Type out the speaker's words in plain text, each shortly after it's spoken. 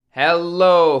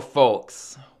Hello,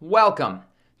 folks. Welcome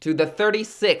to the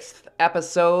 36th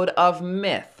episode of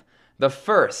Myth, the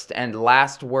First and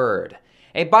Last Word,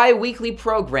 a bi-weekly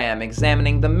program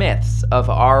examining the myths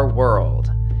of our world.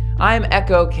 I'm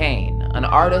Echo Kane, an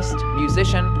artist,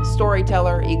 musician,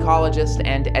 storyteller, ecologist,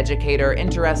 and educator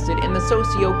interested in the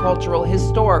socio-cultural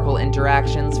historical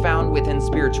interactions found within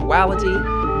spirituality,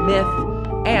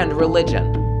 myth, and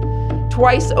religion.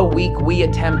 Twice a week, we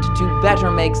attempt to better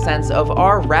make sense of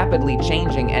our rapidly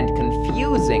changing and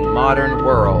confusing modern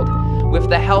world with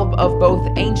the help of both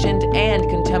ancient and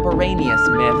contemporaneous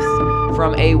myths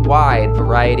from a wide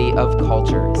variety of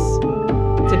cultures.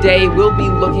 Today, we'll be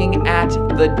looking at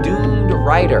The Doomed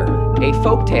Rider, a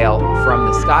folktale from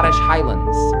the Scottish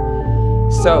Highlands.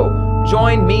 So,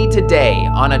 join me today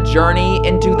on a journey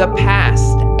into the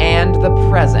past and the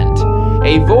present,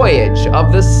 a voyage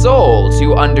of the soul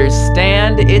to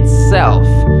understand itself,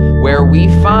 where we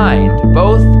find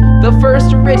both the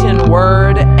first written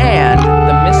word and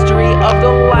the mystery of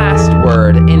the last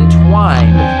word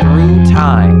entwined through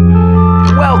time.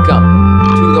 Welcome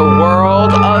to the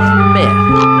world of myth.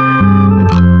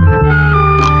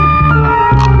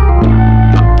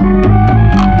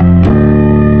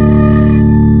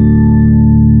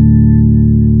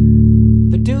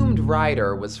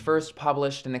 Was first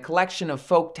published in a collection of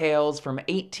folk tales from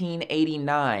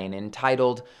 1889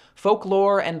 entitled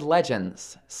Folklore and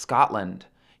Legends, Scotland,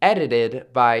 edited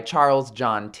by Charles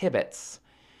John Tibbets.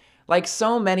 Like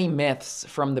so many myths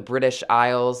from the British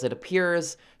Isles, it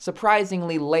appears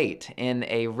surprisingly late in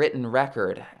a written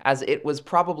record, as it was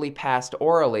probably passed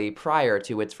orally prior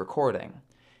to its recording.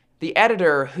 The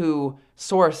editor who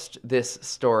sourced this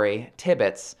story,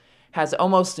 Tibbets, has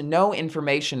almost no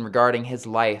information regarding his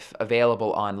life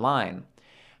available online.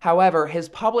 However, his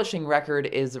publishing record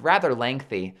is rather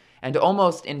lengthy and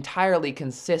almost entirely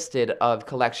consisted of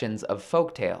collections of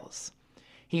folktales.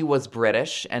 He was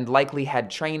British and likely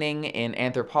had training in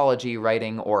anthropology,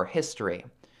 writing, or history.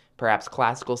 Perhaps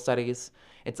classical studies?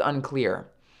 It's unclear.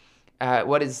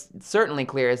 What is certainly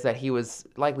clear is that he was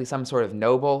likely some sort of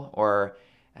noble or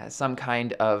some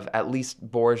kind of at least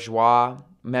bourgeois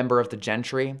member of the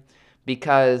gentry,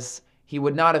 because he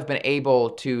would not have been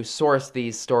able to source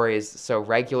these stories so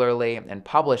regularly and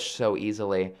publish so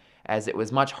easily, as it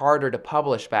was much harder to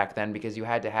publish back then because you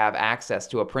had to have access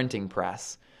to a printing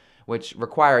press, which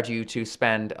required you to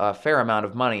spend a fair amount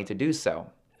of money to do so.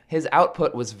 His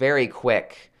output was very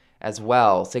quick as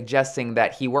well, suggesting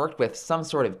that he worked with some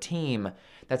sort of team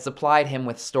that supplied him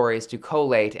with stories to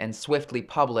collate and swiftly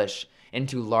publish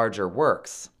into larger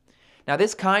works. Now,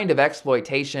 this kind of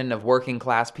exploitation of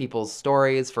working-class people's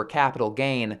stories for capital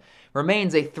gain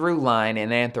remains a through line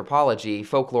in anthropology,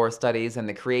 folklore studies, and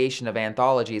the creation of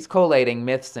anthologies collating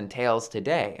myths and tales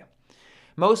today.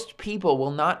 Most people will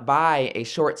not buy a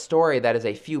short story that is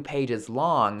a few pages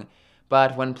long,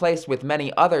 but when placed with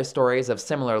many other stories of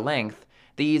similar length,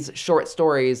 these short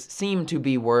stories seem to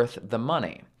be worth the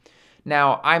money.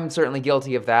 Now, I'm certainly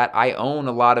guilty of that. I own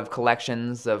a lot of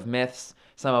collections of myths,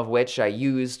 some of which I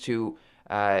use to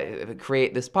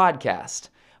create this podcast.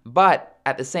 But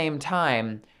at the same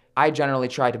time, I generally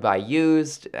try to buy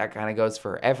used. That kind of goes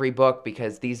for every book,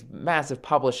 because these massive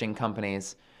publishing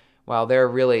companies, well, they're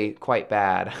really quite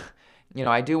bad.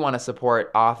 I do want to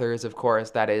support authors, of course.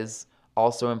 That is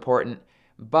also important.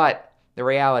 But the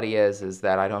reality is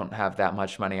that I don't have that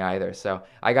much money either. So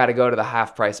I got to go to the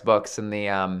half-price books and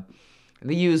the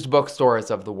used bookstores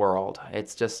of the world.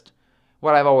 It's just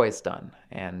what I've always done,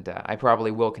 and I probably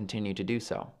will continue to do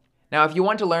so. Now, if you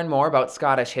want to learn more about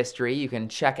Scottish history, you can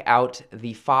check out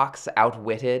The Fox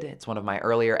Outwitted. It's one of my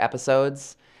earlier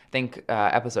episodes. I think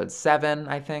episode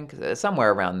 7,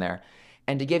 somewhere around there.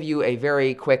 And to give you a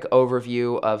very quick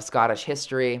overview of Scottish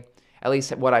history, at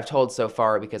least what I've told so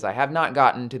far, because I have not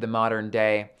gotten to the modern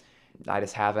day. I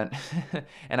just haven't.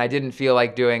 And I didn't feel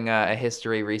like doing a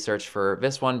history research for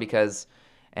this one because,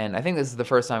 and I think this is the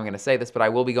first time I'm going to say this, but I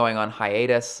will be going on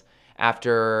hiatus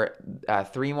after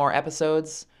 3 more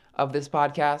episodes of this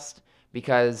podcast,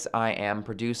 because I am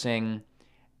producing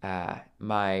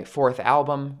my 4th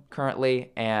album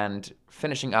currently and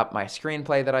finishing up my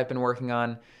screenplay that I've been working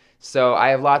on. So I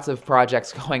have lots of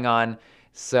projects going on.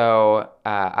 So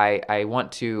I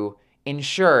want to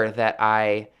ensure that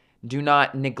I do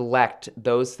not neglect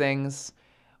those things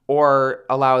or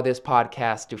allow this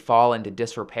podcast to fall into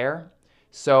disrepair.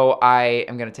 So I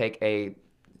am going to take a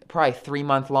probably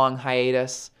 3-month-long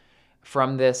hiatus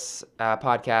from this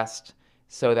podcast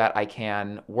so that I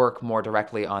can work more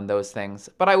directly on those things.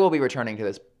 But I will be returning to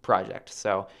this project,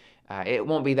 so it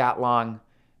won't be that long.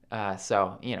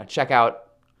 So check out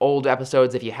old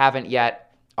episodes if you haven't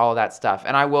yet. all that stuff.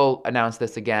 And I will announce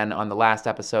this again on the last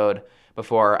episode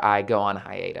before I go on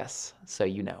hiatus, so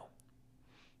you know.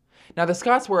 Now, the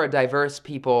Scots were a diverse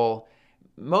people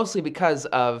mostly because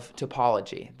of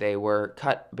topology. They were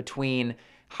cut between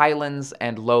highlands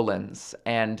and lowlands,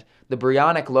 and the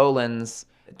Brionic lowlands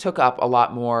took up a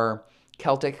lot more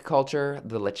Celtic culture.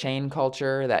 The Lechane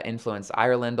culture that influenced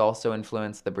Ireland also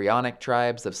influenced the Brionic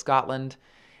tribes of Scotland,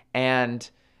 and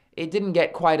it didn't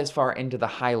get quite as far into the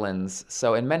highlands.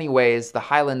 So in many ways, the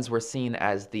highlands were seen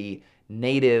as the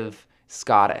native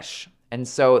Scottish. And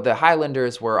so the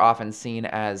Highlanders were often seen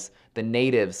as the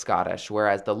native Scottish,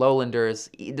 whereas the Lowlanders,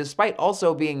 despite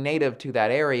also being native to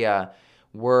that area,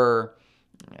 were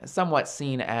somewhat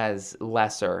seen as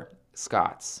lesser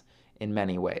Scots in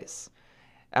many ways.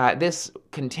 This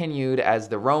continued as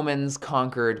the Romans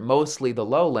conquered mostly the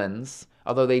lowlands,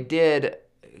 although they did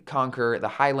conquer the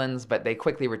highlands, but they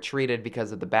quickly retreated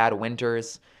because of the bad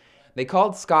winters. They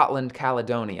called Scotland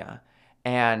Caledonia,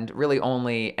 and really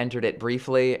only entered it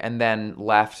briefly and then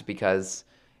left because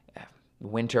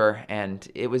winter, and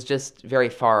it was just very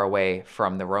far away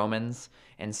from the Romans,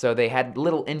 and so they had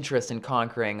little interest in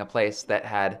conquering a place that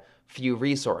had few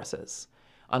resources,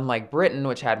 unlike Britain,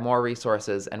 which had more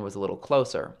resources and was a little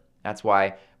closer. That's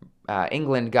why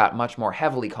England got much more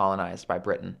heavily colonized by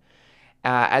Britain.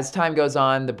 As time goes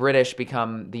on, the British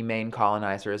become the main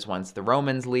colonizers once the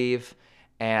Romans leave,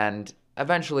 and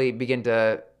eventually begin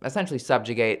to essentially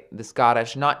subjugate the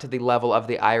Scottish, not to the level of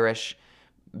the Irish,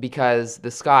 because the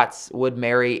Scots would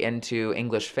marry into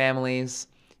English families,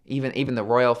 even the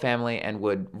royal family, and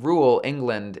would rule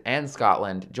England and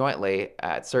Scotland jointly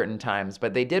at certain times,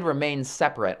 but they did remain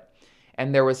separate,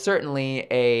 and there was certainly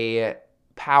a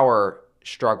power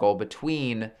struggle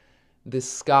between the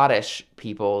Scottish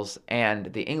peoples and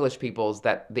the English peoples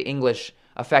that the English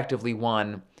effectively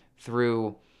won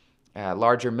through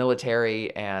larger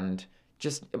military and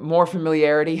just more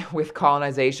familiarity with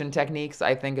colonization techniques,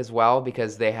 I think, as well,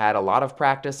 because they had a lot of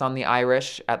practice on the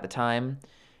Irish at the time,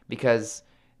 because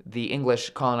the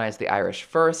English colonized the Irish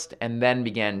first and then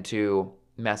began to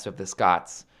mess with the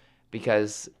Scots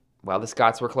because, well, the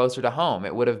Scots were closer to home.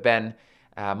 It would have been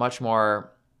much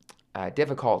more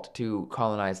difficult to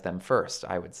colonize them first,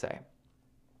 I would say.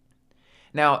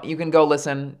 Now, you can go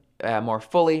listen more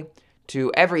fully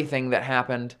to everything that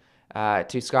happened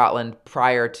to Scotland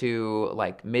prior to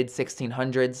like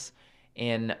mid-1600s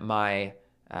in my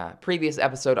previous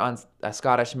episode on a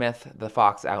Scottish myth, The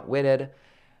Fox Outwitted.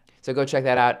 So go check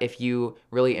that out if you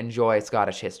really enjoy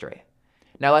Scottish history.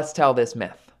 Now let's tell this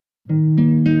myth.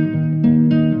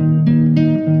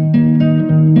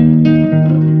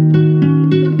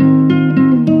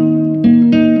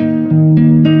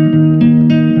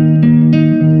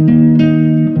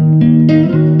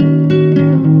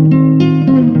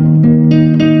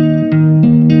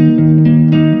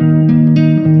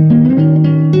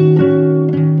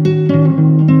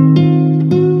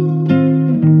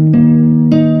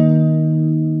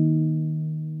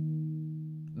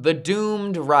 The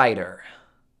Doomed Rider.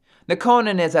 The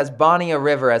Conan is as bonny a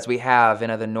river as we have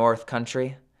in the north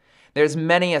country. There's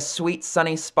many a sweet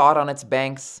sunny spot on its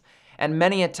banks, and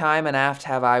many a time and aft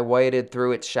have I waded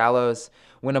through its shallows,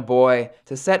 when a boy,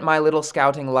 to set my little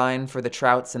scouting line for the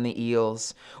trouts and the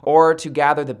eels, or to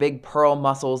gather the big pearl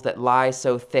mussels that lie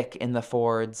so thick in the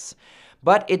fords.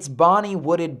 But its bonny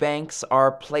wooded banks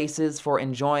are places for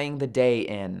enjoying the day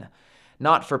in,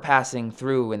 not for passing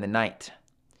through in the night.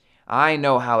 I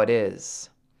know how it is.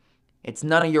 It's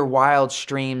none of your wild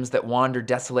streams that wander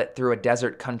desolate through a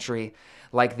desert country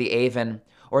like the Avon,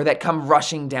 or that come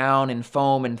rushing down in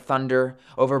foam and thunder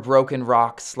over broken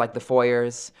rocks like the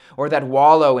Foyers, or that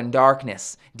wallow in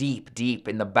darkness deep, deep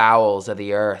in the bowels of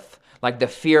the earth like the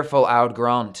fearful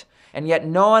Owd-Graunt, and yet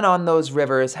no one on those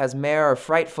rivers has mair or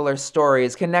frightfuller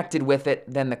stories connected with it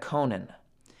than the Conan.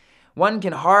 One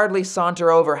can hardly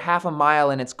saunter over half a mile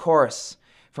in its course,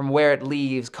 from where it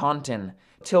leaves Contin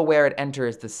till where it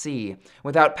enters the sea,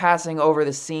 without passing over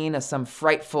the scene of some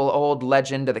frightful old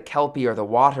legend of the Kelpie or the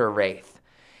water wraith.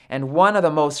 And one of the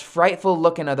most frightful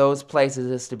looking of those places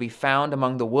is to be found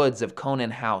among the woods of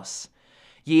Conan House.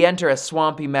 Ye enter a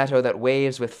swampy meadow that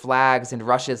waves with flags and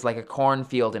rushes like a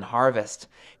cornfield in harvest,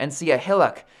 and see a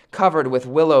hillock covered with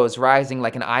willows rising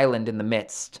like an island in the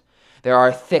midst. There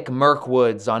are thick mirk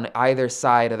woods on either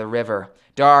side of the river,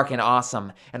 dark and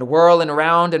awesome, and whirling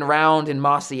round and round in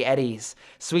mossy eddies,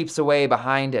 sweeps away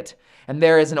behind it. And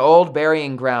there is an old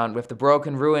burying ground with the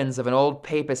broken ruins of an old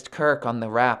papist kirk on the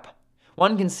wrap.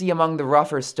 One can see among the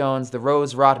rougher stones the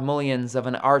rose-wrought mullions of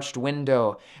an arched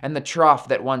window and the trough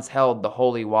that once held the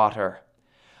holy water.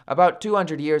 About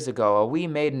 200 years ago, a wee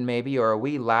maiden maybe, or a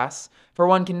wee lass, for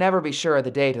one can never be sure of the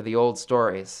date of the old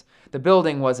stories. The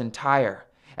building was entire,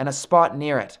 and a spot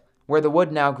near it, where the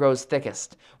wood now grows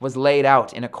thickest, was laid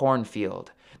out in a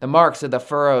cornfield. The marks of the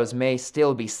furrows may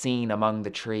still be seen among the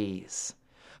trees.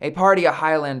 A party of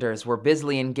Highlanders were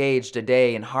busily engaged a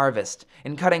day in harvest,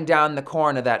 in cutting down the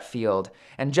corn of that field,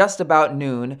 and just about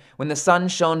noon, when the sun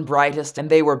shone brightest and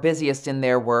they were busiest in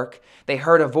their work, they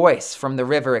heard a voice from the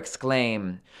river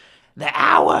exclaim, "The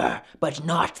hour, but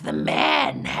not the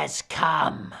man, has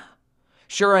come."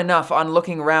 Sure enough, on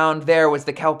looking round, there was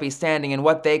the Kelpie standing in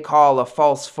what they call a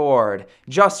false ford,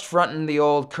 just frontin' the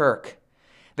old kirk.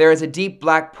 There is a deep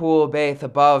black pool baith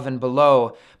above and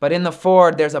below, but in the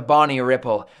ford there's a bonny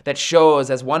ripple that shows,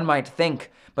 as one might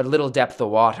think, but little depth of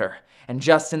water, and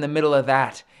just in the middle of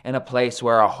that, in a place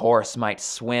where a horse might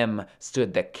swim,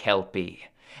 stood the Kelpie,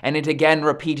 and it again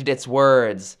repeated its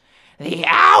words, "The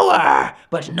hour,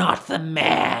 but not the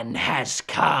man, has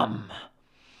come."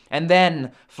 And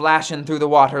then, flashing through the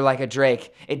water like a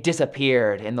drake, it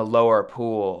disappeared in the lower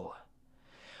pool.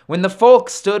 When the folk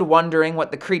stood wondering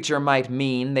what the creature might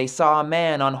mean, they saw a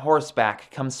man on horseback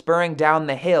come spurring down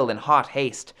the hill in hot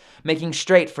haste, making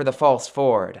straight for the false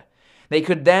ford. They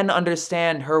could then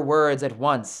understand her words at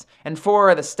once, and four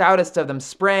of the stoutest of them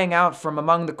sprang out from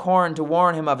among the corn to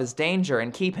warn him of his danger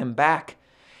and keep him back.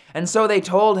 And so they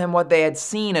told him what they had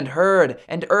seen and heard,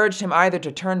 and urged him either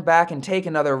to turn back and take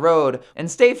another road,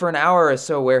 and stay for an hour or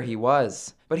so where he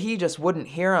was. But he just wouldn't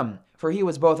hear 'em, for he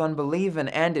was both unbelievin'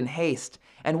 and in haste,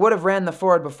 and would have ran the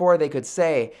ford before they could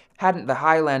say, hadn't the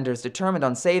Highlanders, determined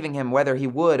on saving him whether he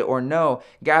would or no,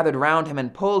 gathered round him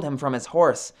and pulled him from his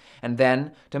horse, and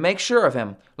then, to make sure of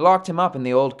him, locked him up in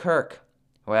the old kirk.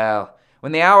 Well,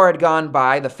 when the hour had gone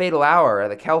by, the fatal hour of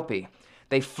the Kelpie,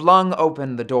 they flung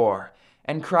open the door,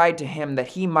 and cried to him that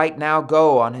he might now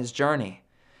go on his journey.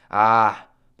 Ah,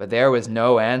 but there was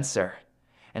no answer,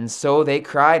 and so they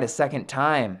cried a second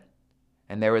time,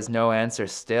 and there was no answer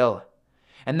still.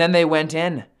 And then they went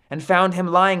in, and found him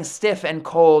lying stiff and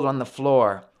cold on the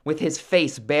floor, with his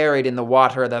face buried in the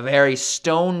water of the very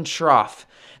stone trough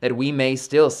that we may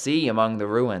still see among the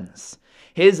ruins.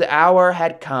 His hour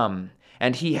had come,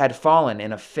 and he had fallen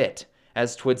in a fit,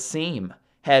 as 'twould seem,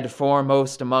 head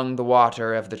foremost among the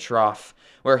water of the trough,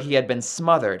 where he had been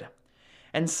smothered.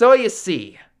 And so you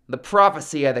see, the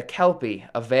prophecy of the Kelpie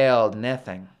availed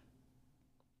nothing.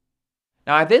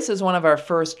 Now, this is one of our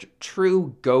first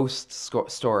true ghost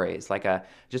stories, like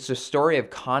just a story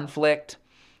of conflict,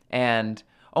 and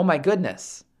oh my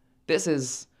goodness, this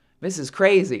is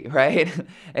crazy, right?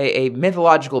 A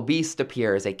mythological beast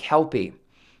appears, a Kelpie.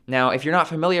 Now, if you're not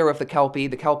familiar with the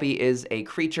Kelpie is a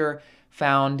creature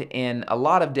found in a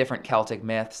lot of different Celtic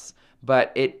myths,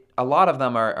 but a lot of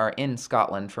them are in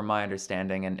Scotland, from my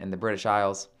understanding, and in the British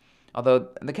Isles, although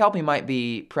the Kelpie might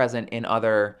be present in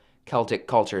other Celtic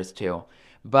cultures too.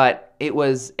 But it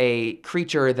was a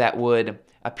creature that would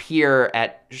appear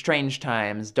at strange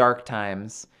times, dark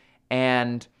times,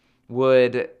 and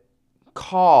would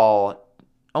call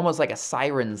almost like a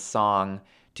siren song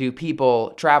to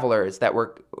people, travelers that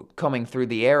were coming through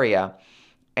the area,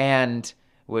 and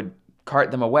would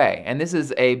cart them away. And this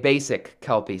is a basic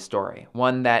Kelpie story,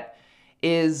 one that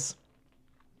is,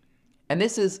 and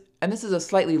this is a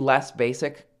slightly less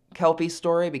basic Kelpie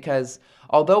story, because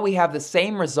although we have the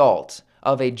same result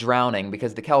of a drowning,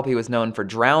 because the Kelpie was known for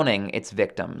drowning its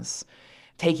victims,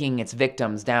 taking its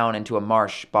victims down into a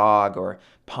marsh, bog, or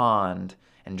pond,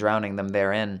 and drowning them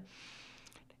therein.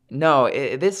 No,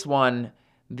 this one,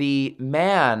 the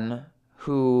man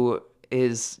who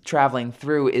is traveling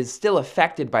through is still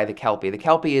affected by the Kelpie. The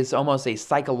Kelpie is almost a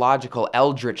psychological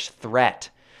eldritch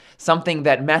threat, something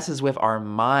that messes with our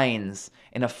minds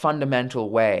in a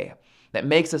fundamental way, that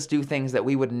makes us do things that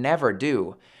we would never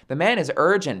do. The man is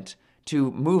urgent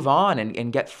to move on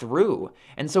and get through,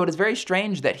 and so it is very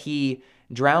strange that he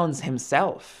drowns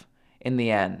himself in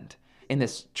the end, in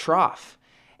this trough.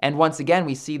 And once again,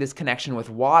 we see this connection with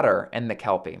water and the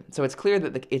Kelpie. So it's clear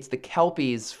that it's the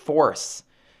Kelpie's force,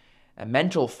 a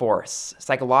mental force,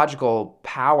 psychological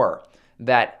power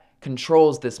that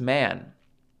controls this man.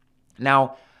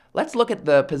 Now, let's look at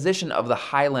the position of the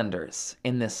Highlanders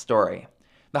in this story.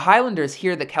 The Highlanders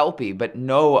hear the Kelpie, but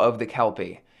know of the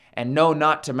Kelpie, and know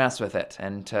not to mess with it,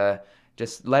 and to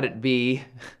just let it be,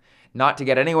 not to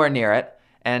get anywhere near it,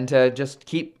 and to just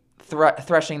keep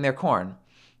threshing their corn.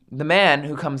 The man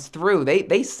who comes through,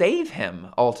 they save him,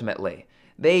 ultimately.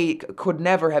 They could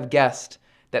never have guessed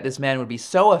that this man would be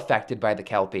so affected by the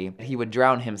Kelpie that he would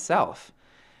drown himself.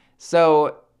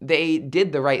 So they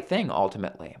did the right thing,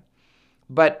 ultimately.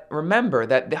 But remember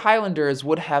that the Highlanders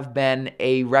would have been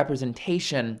a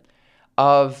representation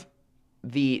of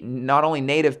the not only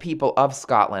native people of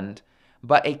Scotland,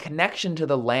 but a connection to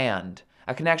the land,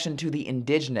 a connection to the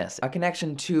indigenous, a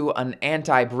connection to an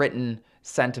anti-Britain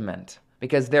sentiment.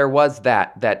 Because there was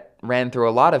that ran through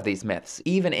a lot of these myths,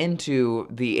 even into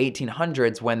the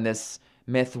 1800s when this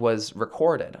myth was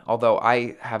recorded. Although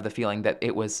I have the feeling that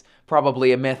it was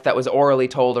probably a myth that was orally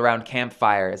told around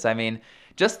campfires. I mean,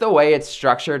 just the way it's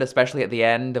structured, especially at the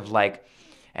end of like,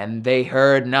 and they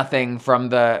heard nothing from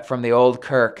the old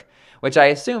kirk, which I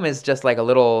assume is just like a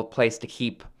little place to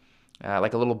keep,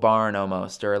 like a little barn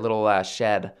almost, or a little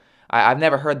shed. I've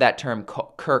never heard that term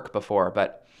kirk before,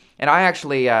 and I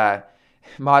actually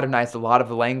modernized a lot of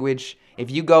the language. If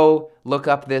you go look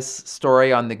up this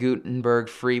story on the Gutenberg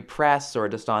Free Press or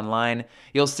just online,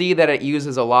 you'll see that it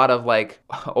uses a lot of like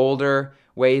older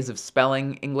ways of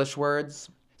spelling English words.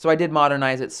 So I did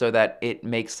modernize it so that it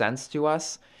makes sense to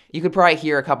us. You could probably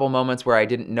hear a couple moments where I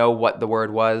didn't know what the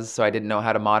word was, so I didn't know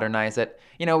how to modernize it.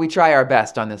 You know, we try our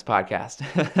best on this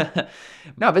podcast.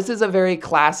 No, this is a very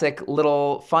classic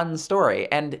little fun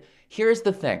story. And here's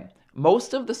the thing.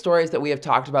 Most of the stories that we have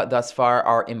talked about thus far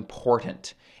are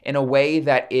important in a way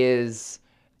that is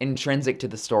intrinsic to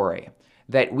the story,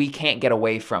 that we can't get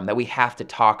away from, that we have to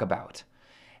talk about.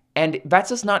 And that's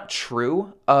just not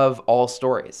true of all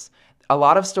stories. A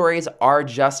lot of stories are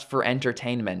just for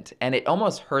entertainment, and it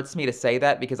almost hurts me to say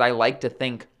that because I like to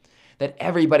think that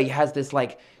everybody has this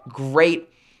like great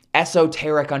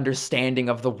esoteric understanding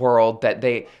of the world that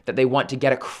they want to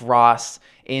get across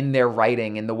in their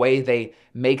writing, in the way they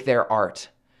make their art.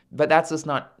 But that's just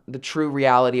not the true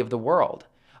reality of the world.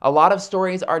 A lot of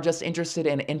stories are just interested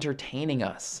in entertaining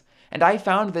us. And I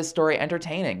found this story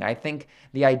entertaining. I think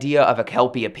the idea of a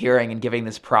Kelpie appearing and giving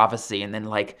this prophecy and then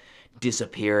like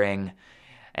disappearing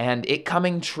and it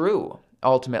coming true,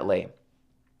 ultimately.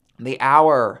 The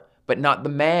hour, but not the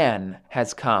man,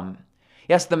 has come.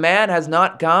 Yes, the man has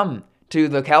not come to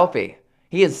the Kelpie.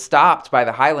 He is stopped by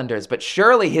the Highlanders, but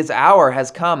surely his hour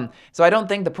has come. So I don't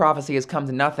think the prophecy has come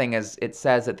to nothing, as it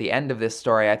says at the end of this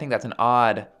story. I think that's an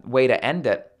odd way to end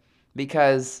it,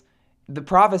 because the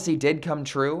prophecy did come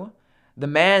true. The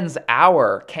man's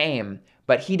hour came,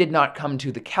 but he did not come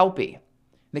to the Kelpie.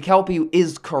 The Kelpie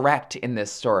is correct in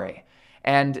this story.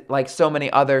 And like so many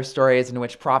other stories in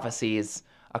which prophecies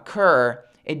occur,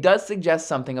 it does suggest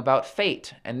something about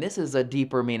fate. And this is a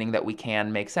deeper meaning that we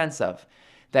can make sense of.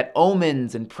 That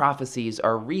omens and prophecies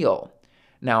are real.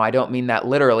 Now, I don't mean that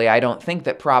literally. I don't think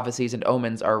that prophecies and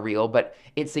omens are real, but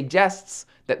it suggests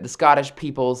that the Scottish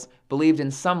peoples believed in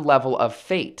some level of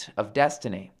fate, of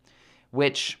destiny,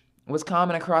 which was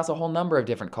common across a whole number of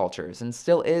different cultures and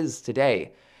still is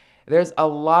today. There's a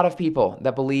lot of people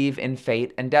that believe in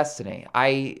fate and destiny.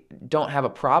 I don't have a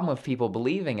problem with people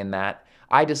believing in that.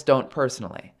 I just don't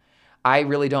personally. I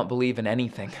really don't believe in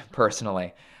anything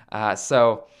personally.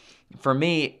 So for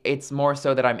me, it's more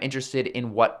so that I'm interested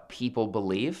in what people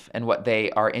believe and what they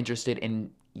are interested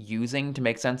in using to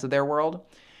make sense of their world.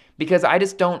 Because I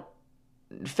just don't...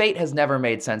 Fate has never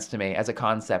made sense to me as a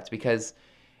concept because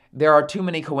there are too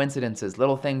many coincidences,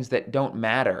 little things that don't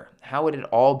matter. How would it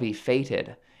all be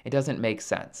fated? It doesn't make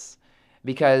sense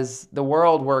because the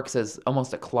world works as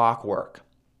almost a clockwork.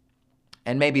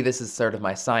 And maybe this is sort of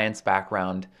my science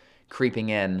background creeping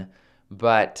in,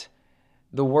 but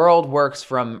the world works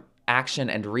from action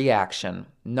and reaction,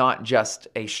 not just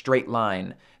a straight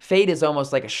line. Fate is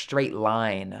almost like a straight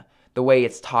line, the way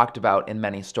it's talked about in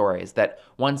many stories, that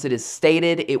once it is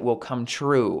stated, it will come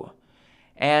true.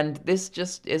 And this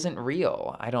just isn't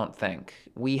real, I don't think.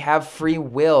 We have free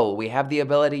will. We have the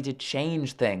ability to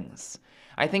change things.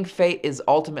 I think fate is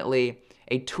ultimately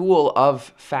a tool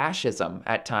of fascism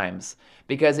at times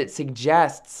because it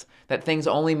suggests that things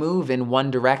only move in one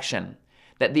direction,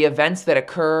 that the events that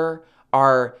occur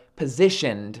are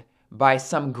positioned by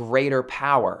some greater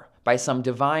power, by some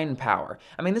divine power.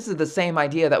 I mean, this is the same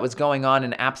idea that was going on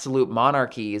in absolute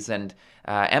monarchies and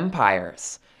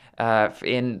empires.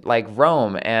 In like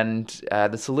Rome and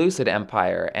the Seleucid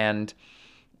Empire and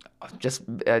just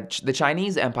the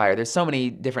Chinese Empire. There's so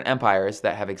many different empires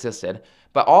that have existed,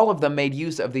 but all of them made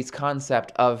use of this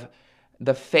concept of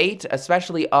the fate,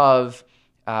 especially of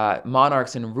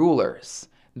monarchs and rulers,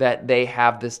 that they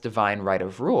have this divine right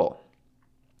of rule.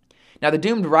 Now, the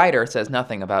Doomed Writer says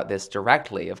nothing about this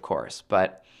directly, of course,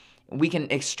 but we can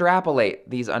extrapolate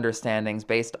these understandings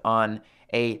based on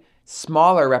a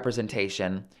smaller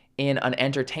representation in an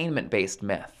entertainment-based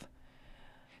myth.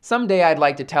 Someday I'd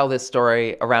like to tell this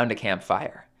story around a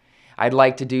campfire. I'd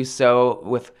like to do so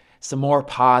with some more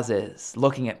pauses,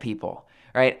 looking at people,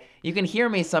 right? You can hear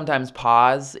me sometimes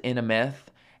pause in a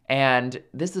myth, and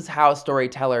this is how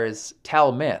storytellers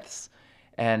tell myths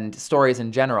and stories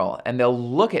in general, and they'll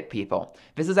look at people.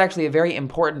 This is actually a very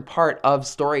important part of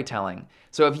storytelling.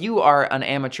 So if you are an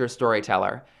amateur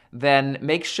storyteller, then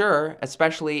make sure,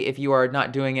 especially if you are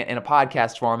not doing it in a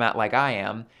podcast format like I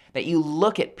am, that you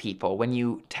look at people when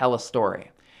you tell a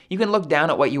story. You can look down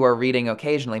at what you are reading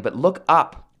occasionally, but look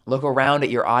up, look around at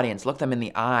your audience, look them in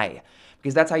the eye,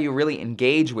 because that's how you really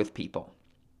engage with people.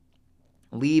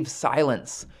 Leave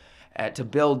silence to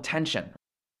build tension.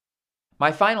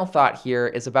 My final thought here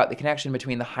is about the connection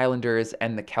between the Highlanders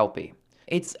and the Kelpie.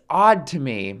 It's odd to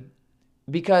me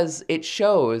because it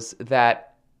shows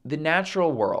that the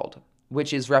natural world,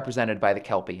 which is represented by the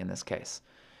Kelpie in this case,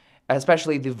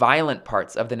 especially the violent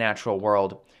parts of the natural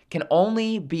world, can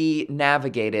only be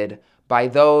navigated by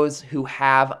those who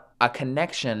have a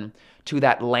connection to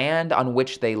that land on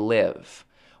which they live.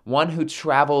 One who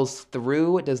travels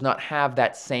through does not have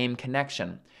that same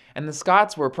connection. And the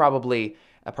Scots were probably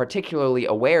particularly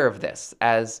aware of this,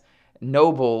 as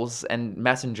nobles and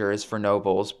messengers for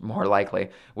nobles, more likely,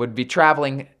 would be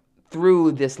traveling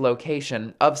through this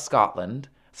location of Scotland,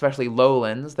 especially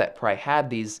lowlands that probably had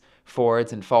these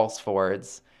fords and false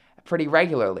fords, pretty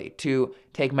regularly to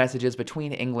take messages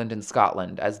between England and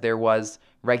Scotland, as there was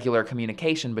regular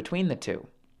communication between the two.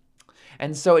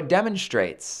 And so it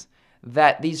demonstrates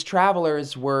that these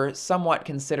travelers were somewhat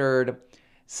considered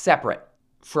separate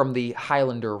from the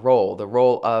Highlander role, the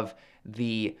role of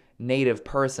the native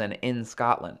person in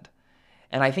Scotland.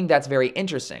 And I think that's very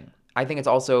interesting. I think it's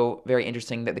also very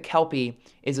interesting that the Kelpie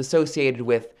is associated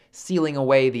with sealing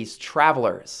away these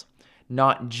travelers,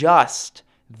 not just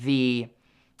the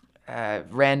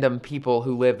random people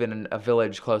who live in a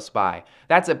village close by.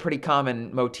 That's a pretty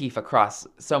common motif across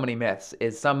so many myths,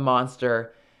 is some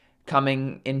monster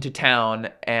coming into town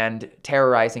and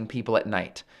terrorizing people at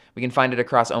night. We can find it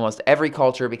across almost every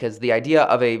culture because the idea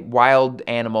of a wild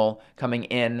animal coming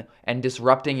in and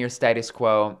disrupting your status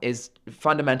quo is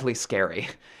fundamentally scary.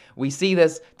 We see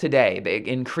this today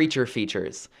in creature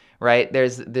features, right?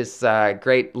 There's this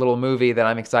great little movie that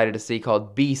I'm excited to see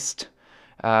called Beast,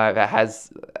 that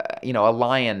has, a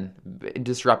lion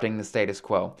disrupting the status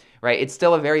quo, right? It's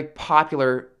still a very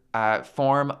popular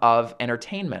form of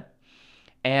entertainment.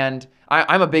 And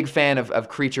I'm a big fan of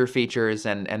creature features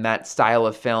and that style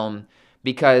of film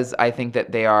because I think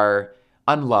that they are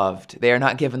unloved. They are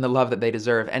not given the love that they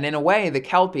deserve. And in a way, the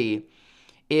Kelpie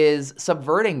is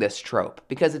subverting this trope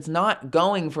because it's not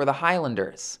going for the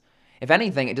Highlanders. If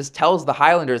anything, it just tells the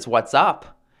Highlanders what's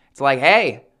up. It's like,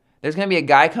 hey, there's going to be a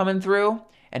guy coming through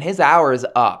and his hour is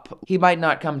up. He might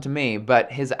not come to me,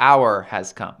 but his hour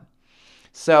has come.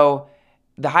 So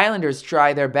the Highlanders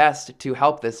try their best to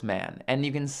help this man, and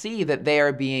you can see that they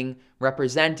are being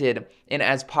represented in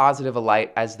as positive a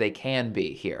light as they can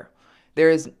be here. There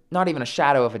is not even a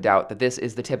shadow of a doubt that this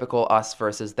is the typical us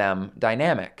versus them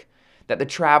dynamic, that the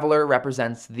traveler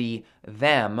represents the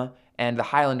them and the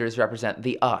Highlanders represent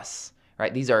the us,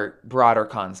 right? These are broader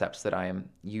concepts that I am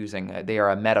using. They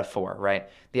are a metaphor, right?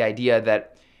 The idea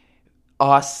that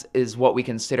us is what we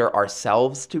consider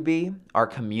ourselves to be, our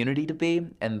community to be,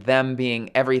 and them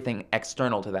being everything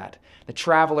external to that. The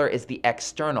traveler is the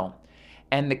external.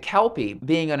 And the Kelpie,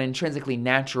 being an intrinsically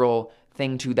natural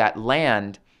thing to that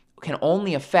land, can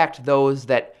only affect those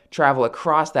that travel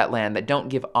across that land, that don't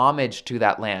give homage to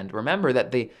that land. Remember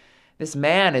that this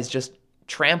man is just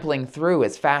trampling through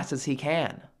as fast as he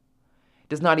can.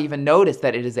 Does not even notice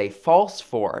that it is a false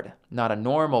ford, not a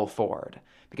normal ford.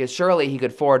 Because surely he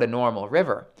could ford a normal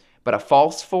river, but a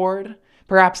false ford?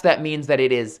 Perhaps that means that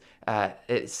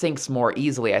it sinks more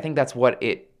easily. I think that's what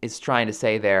it is trying to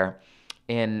say there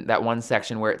in that one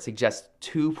section where it suggests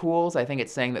two pools. I think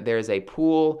it's saying that there is a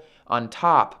pool on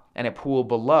top and a pool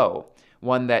below,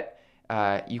 one that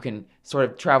you can sort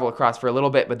of travel across for a little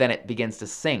bit, but then it begins to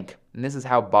sink. And this is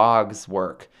how bogs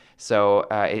work. So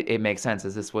it makes sense,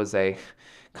 as this was a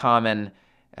common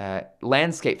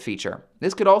landscape feature.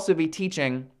 This could also be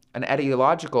teaching an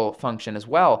etiological function as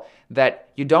well, that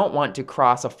you don't want to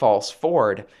cross a false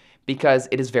ford because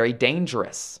it is very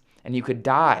dangerous and you could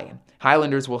die.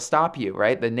 Highlanders will stop you,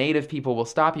 right? The native people will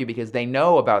stop you because they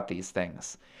know about these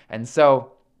things. And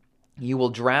so you will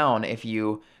drown if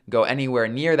you go anywhere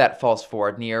near that false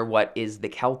ford, near what is the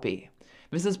Kelpie.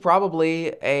 This is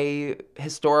probably a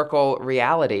historical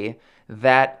reality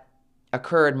that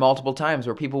occurred multiple times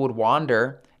where people would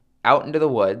wander out into the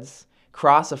woods,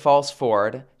 cross a false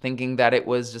ford, thinking that it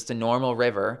was just a normal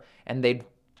river, and they'd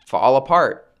fall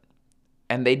apart,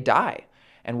 and they'd die,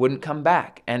 and wouldn't come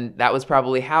back. And that was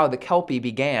probably how the Kelpie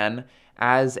began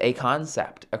as a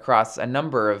concept across a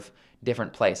number of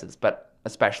different places, but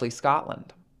especially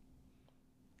Scotland.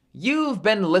 You've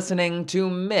been listening to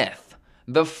Myth,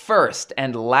 the First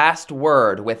and Last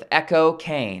Word with Echo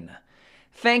Kane.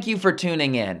 Thank you for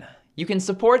tuning in. You can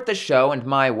support the show and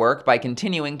my work by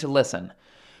continuing to listen,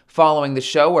 following the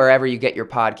show wherever you get your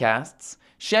podcasts,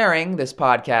 sharing this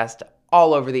podcast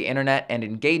all over the internet, and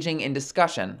engaging in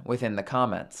discussion within the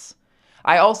comments.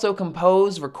 I also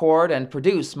compose, record, and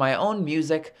produce my own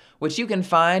music, which you can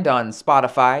find on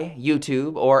Spotify,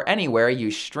 YouTube, or anywhere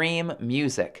you stream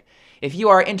music. If you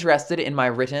are interested in my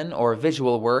written or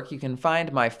visual work, you can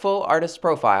find my full artist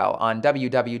profile on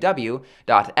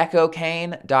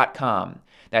www.echokane.com.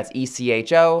 That's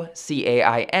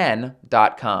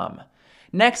ECHOCAIN.com.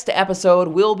 Next episode,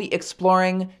 we'll be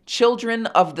exploring Children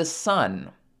of the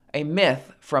Sun, a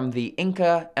myth from the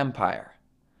Inca Empire.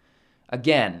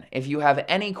 Again, if you have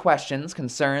any questions,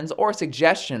 concerns, or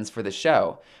suggestions for the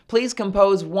show, please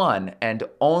compose one and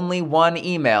only one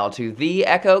email to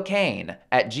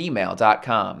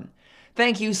theechokane@gmail.com.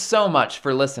 Thank you so much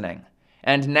for listening.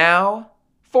 And now,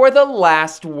 for the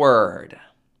last word.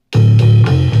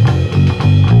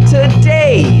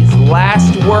 Today's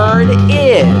last word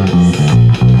is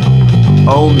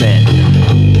omen.